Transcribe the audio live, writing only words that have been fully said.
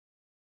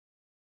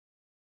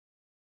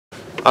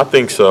I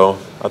think so.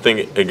 I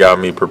think it got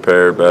me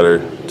prepared better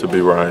to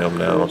be where I am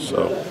now.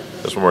 So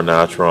it's more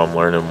natural. I'm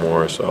learning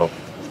more. So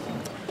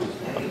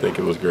I think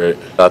it was great.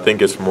 I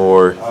think it's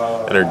more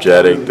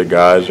energetic. The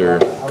guys are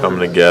coming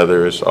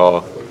together. It's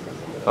all,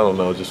 I don't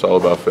know, just all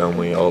about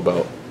family, all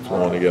about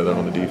flowing together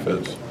on the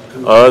defense.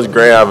 It's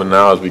great having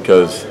Niles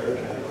because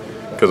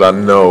I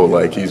know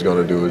like he's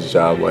gonna do his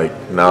job. Like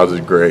Niles is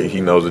great.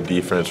 He knows the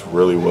defense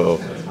really well,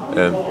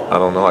 and I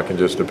don't know. I can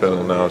just depend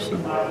on Niles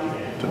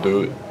to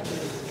do it.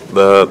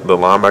 The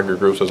linebacker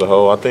groups as a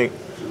whole, I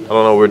don't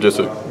know. We're just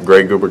a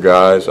great group of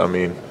guys. I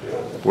mean,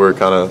 we're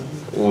kind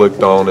of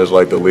looked on as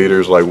like the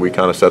leaders. Like we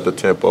kind of set the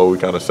tempo. We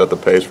kind of set the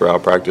pace for how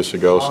practice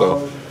should go.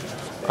 So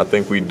I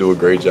think we do a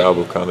great job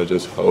of kind of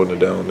just holding it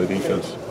down on the defense.